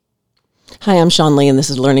Hi, I'm Sean Lee, and this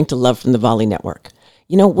is Learning to Love from the Volley Network.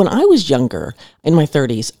 You know, when I was younger, in my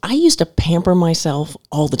 30s, I used to pamper myself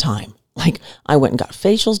all the time. Like, I went and got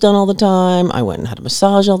facials done all the time. I went and had a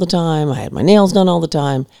massage all the time. I had my nails done all the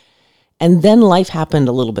time. And then life happened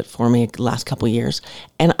a little bit for me the last couple of years,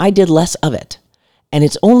 and I did less of it. And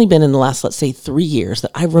it's only been in the last, let's say, 3 years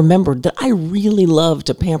that I remembered that I really love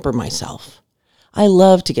to pamper myself. I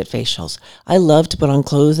love to get facials. I love to put on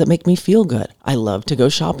clothes that make me feel good. I love to go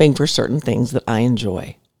shopping for certain things that I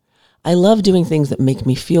enjoy. I love doing things that make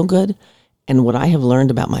me feel good. And what I have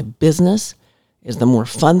learned about my business is the more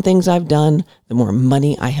fun things I've done, the more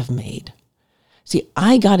money I have made. See,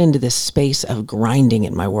 I got into this space of grinding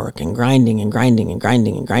in my work and grinding and grinding and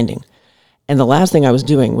grinding and grinding. And the last thing I was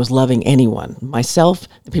doing was loving anyone, myself,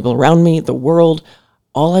 the people around me, the world.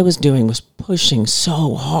 All I was doing was pushing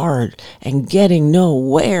so hard and getting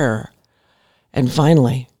nowhere. And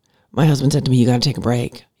finally, my husband said to me, you got to take a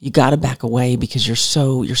break. You got to back away because you're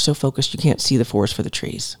so focused you can't see the forest for the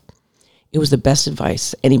trees. It was the best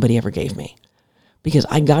advice anybody ever gave me because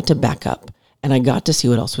I got to back up and I got to see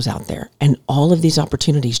what else was out there. And all of these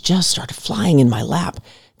opportunities just started flying in my lap,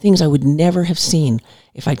 things I would never have seen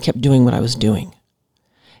if I'd kept doing what I was doing.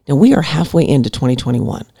 Now, we are halfway into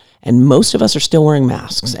 2021. And most of us are still wearing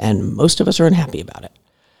masks, and most of us are unhappy about it.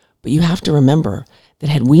 But you have to remember that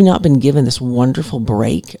had we not been given this wonderful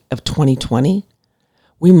break of 2020,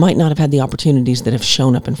 we might not have had the opportunities that have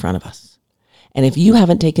shown up in front of us. And if you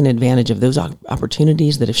haven't taken advantage of those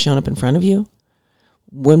opportunities that have shown up in front of you,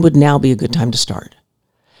 when would now be a good time to start?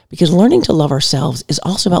 Because learning to love ourselves is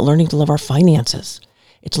also about learning to love our finances.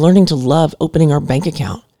 It's learning to love opening our bank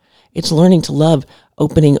account. It's learning to love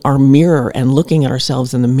opening our mirror and looking at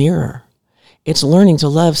ourselves in the mirror. It's learning to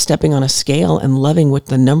love stepping on a scale and loving what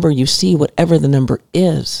the number you see, whatever the number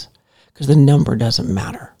is, because the number doesn't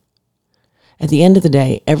matter. At the end of the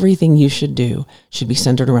day, everything you should do should be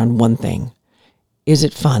centered around one thing. Is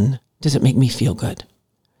it fun? Does it make me feel good?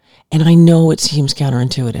 And I know it seems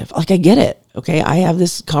counterintuitive. Like, I get it, okay? I have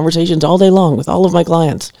these conversations all day long with all of my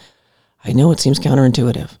clients. I know it seems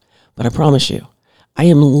counterintuitive, but I promise you, I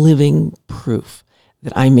am living proof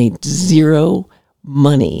that I made zero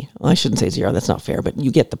money. Well, I shouldn't say zero. That's not fair, but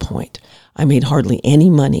you get the point. I made hardly any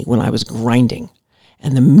money when I was grinding.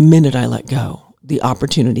 And the minute I let go, the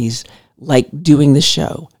opportunities like doing this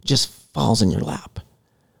show just falls in your lap.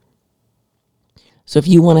 So if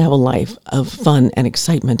you want to have a life of fun and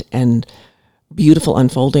excitement and beautiful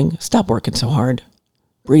unfolding, stop working so hard.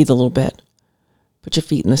 Breathe a little bit. Put your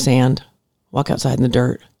feet in the sand. Walk outside in the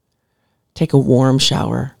dirt. Take a warm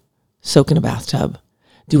shower, soak in a bathtub,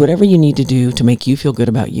 do whatever you need to do to make you feel good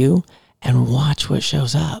about you, and watch what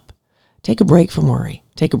shows up. Take a break from worry.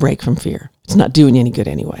 Take a break from fear. It's not doing you any good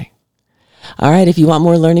anyway. All right, if you want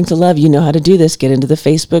more Learning to Love, you know how to do this. Get into the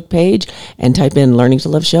Facebook page and type in Learning to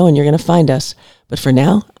Love Show, and you're going to find us. But for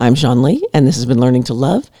now, I'm Sean Lee, and this has been Learning to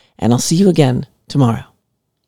Love, and I'll see you again tomorrow.